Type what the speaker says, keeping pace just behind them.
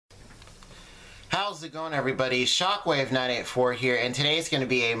How's it going, everybody? Shockwave984 here, and today is going to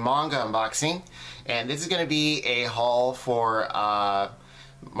be a manga unboxing, and this is going to be a haul for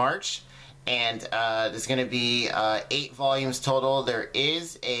March, and there's going to be 8 volumes total. There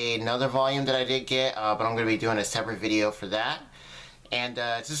is another volume that I did get, but I'm going to be doing a separate video for that. And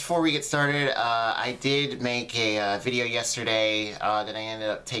just before we get started, I did make a video yesterday that I ended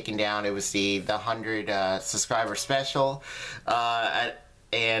up taking down. It was the 100 subscriber special. But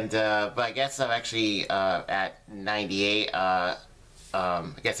I guess I'm actually at 98. I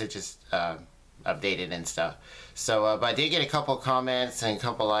guess it just updated and stuff. So, but I did get a couple comments and a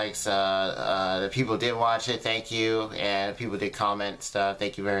couple likes. The people did watch it, thank you, and people did comment stuff.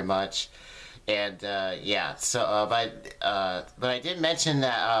 Thank you very much. And yeah, so but I did mention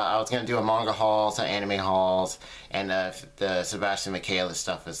that I was gonna do a manga haul, some anime hauls, and the Sebastian Michaela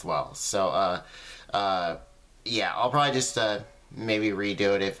stuff as well. So yeah, I'll probably just maybe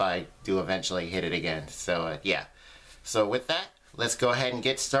redo it if I do eventually hit it again. So yeah, so with that, let's go ahead and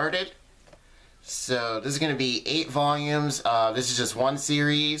get started. So this is gonna be 8 volumes. This is just one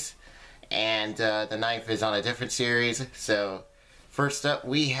series, and the 9th is on a different series. So first up,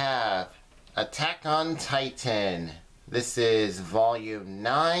 we have Attack on Titan. This is volume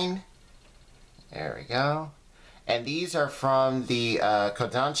 9. There we go. And these are from the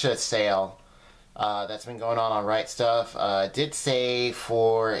Kodansha sale that's been going on Right Stuff. Did say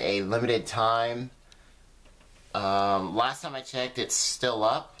for a limited time. Last time I checked, it's still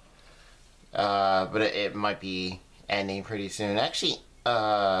up. But it might be ending pretty soon. Actually,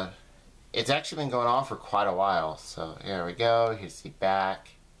 it's actually been going on for quite a while. So here we go. Here's the back.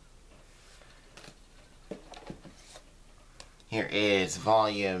 Here is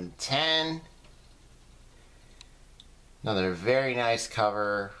volume 10. Another very nice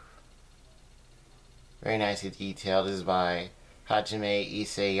cover. Very nicely detailed. This is by Hajime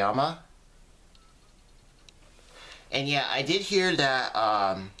Isayama. And yeah, I did hear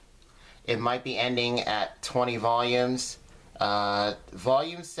that it might be ending at 20 volumes.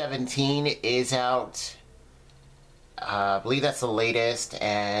 Volume 17 is out. I believe that's the latest,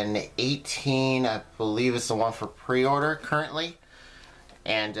 and 18 I believe is the one for pre-order currently.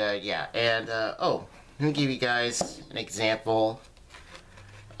 And yeah, and oh, let me give you guys an example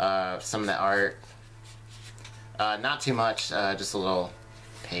of some of the art. Not too much, just a little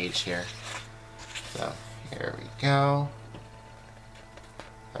page here. So here we go.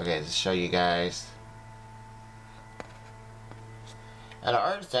 Okay, just show you guys. And the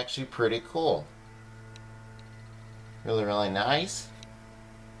art is actually pretty cool. Really, really nice.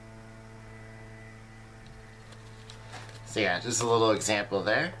 So yeah, just a little example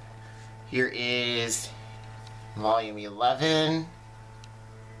there. Here is volume 11.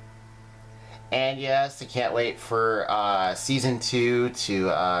 And yes, I can't wait for season 2 to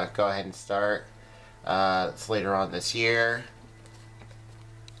go ahead and start. It's later on this year.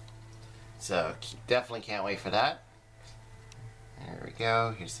 So definitely can't wait for that. There we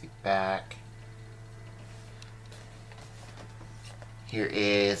go. Here's the back. Here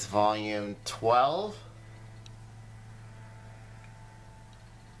is volume 12.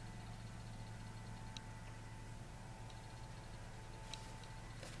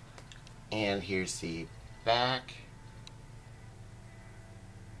 And here's the back.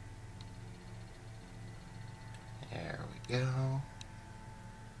 There we go.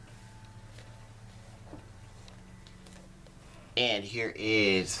 And here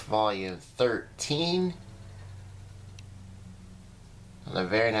is volume 13. A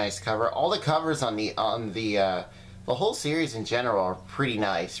very nice cover. All the covers on the whole series in general are pretty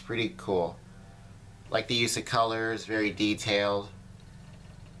nice, pretty cool. Like the use of colors, very detailed.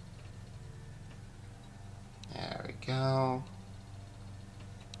 There we go.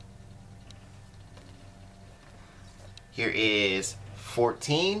 Here is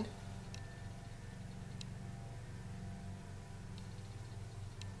 14.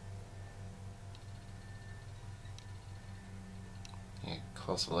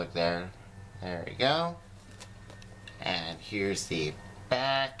 Closer look there. There we go. And here's the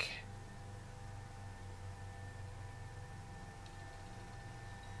back.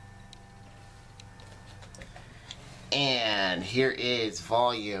 And here is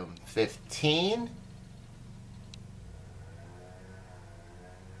volume 15.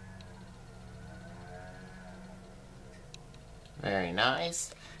 Very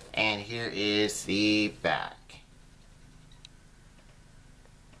nice. And here is the back.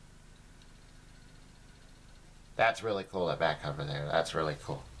 That's really cool, that back cover there. That's really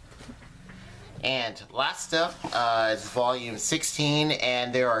cool. And last up is volume 16,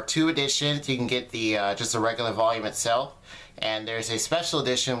 and there are 2 editions. You can get the just the regular volume itself, and there's a special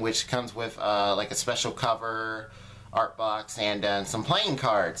edition which comes with like a special cover, art box, and some playing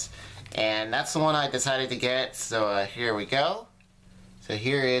cards. And that's the one I decided to get, so here we go. So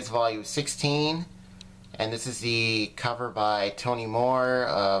here is volume 16, and this is the cover by Tony Moore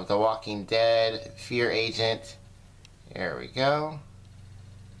of The Walking Dead, Fear Agent. There we go.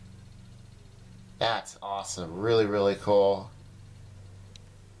 That's awesome. Really, really cool.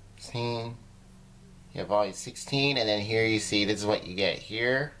 16. You have volume 16, and then here you see this is what you get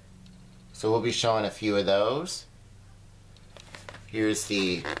here. So we'll be showing a few of those. Here's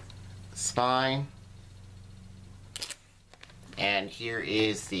the spine. And here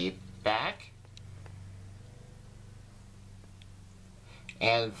is the back.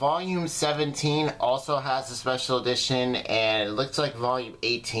 And volume 17 also has a special edition, and it looks like volume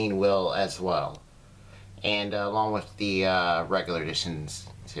 18 will as well. And along with the regular editions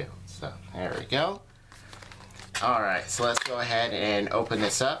too. So there we go. Alright, so let's go ahead and open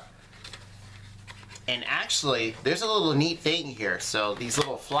this up. And actually, there's a little neat thing here. So these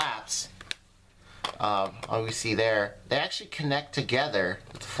little flaps, we see there, they actually connect together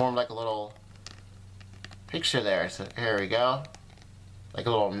to form like a little picture there. So here we go. Like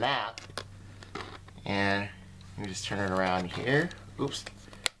a little map. And let me just turn it around here. Oops.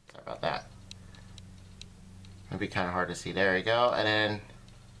 Sorry about that. It'll be kind of hard to see. There we go. And then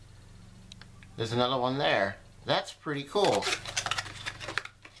there's another one there. That's pretty cool.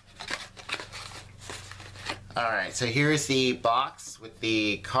 Alright, so here's the box with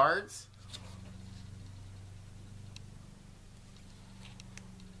the cards.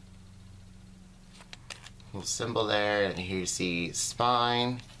 Little symbol there, and here you see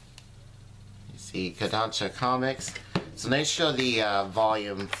spine. You see Kodansha Comics. So let's show the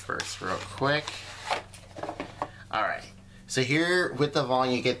volume first real quick. Alright, so here with the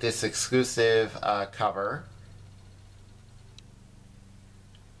volume you get this exclusive cover.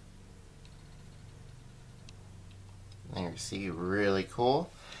 There you see, really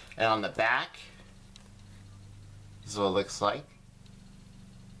cool. And on the back, this is what it looks like.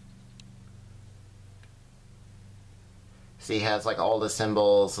 See, it has like all the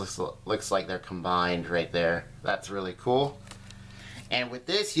symbols, looks like they're combined right there. That's really cool. And with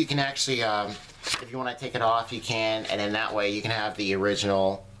this, you can actually, if you want to take it off, you can, and then that way you can have the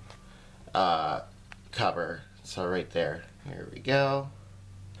original cover. So right there, here we go.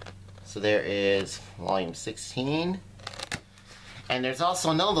 So there is volume 16. And there's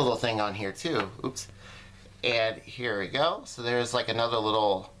also another little thing on here too. Oops. And here we go. So there's like another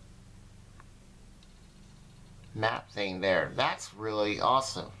little map thing there. That's really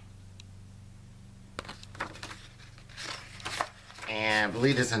awesome. And I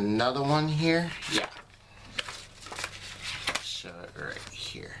believe there's another one here. Yeah. Show it right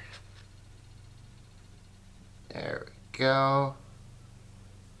here. There we go.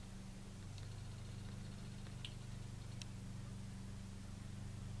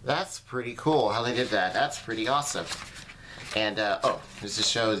 That's pretty cool how they did that. That's pretty awesome. And, oh, just to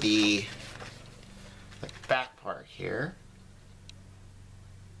show the back part here.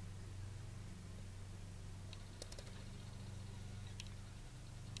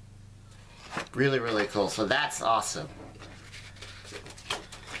 Really, really cool. So that's awesome.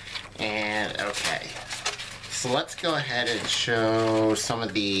 And, okay. So let's go ahead and show some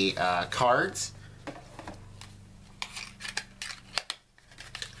of the cards.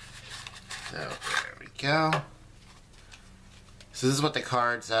 So there we go. So this is what the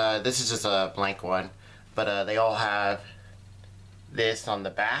cards, this is just a blank one, but they all have this on the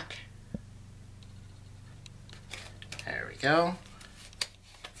back. There we go.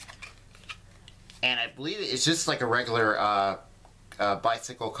 And I believe it's just like a regular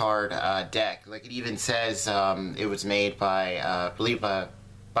bicycle card deck. Like it even says it was made by, I believe,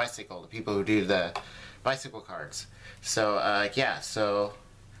 Bicycle, the people who do the bicycle cards. So yeah, so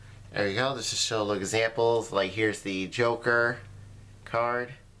there you go. Let's just show little examples. Like here's the Joker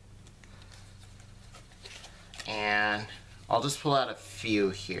card. And I'll just pull out a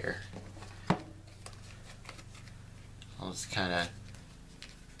few here. I'll just kind of...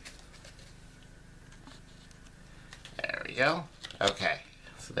 There we go. Okay.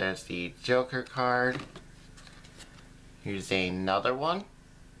 So there's the Joker card. Here's another one.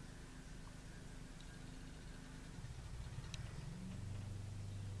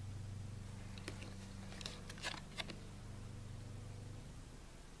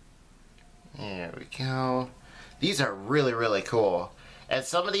 There we go. These are really, really cool. And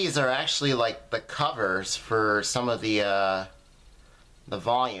some of these are actually like the covers for some of the the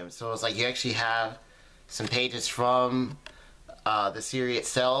volume. So it's like you actually have some pages from the series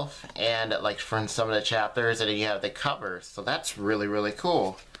itself and like from some of the chapters, and then you have the covers. So that's really, really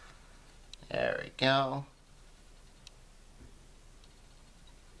cool. There we go.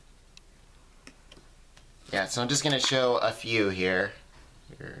 Yeah, so I'm just going to show a few here.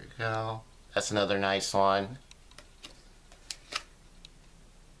 Here we go. That's another nice one.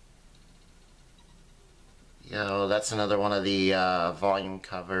 Yo, that's another one of the volume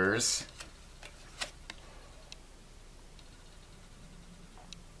covers.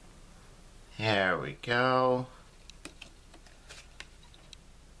 There we go.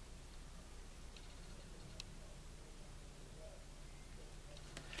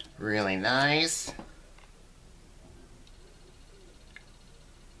 Really nice.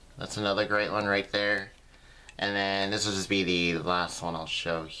 That's another great one right there. And then this will just be the last one I'll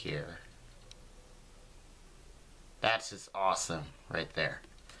show here. That's just awesome right there.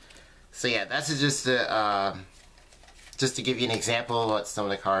 So yeah, that's just to give you an example of what some of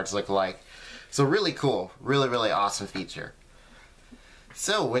the cards look like. So really cool, really, really awesome feature.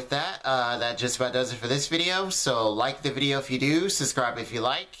 So with that, that just about does it for this video. So like the video if you do, subscribe if you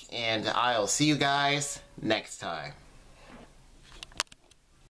like, and I'll see you guys next time.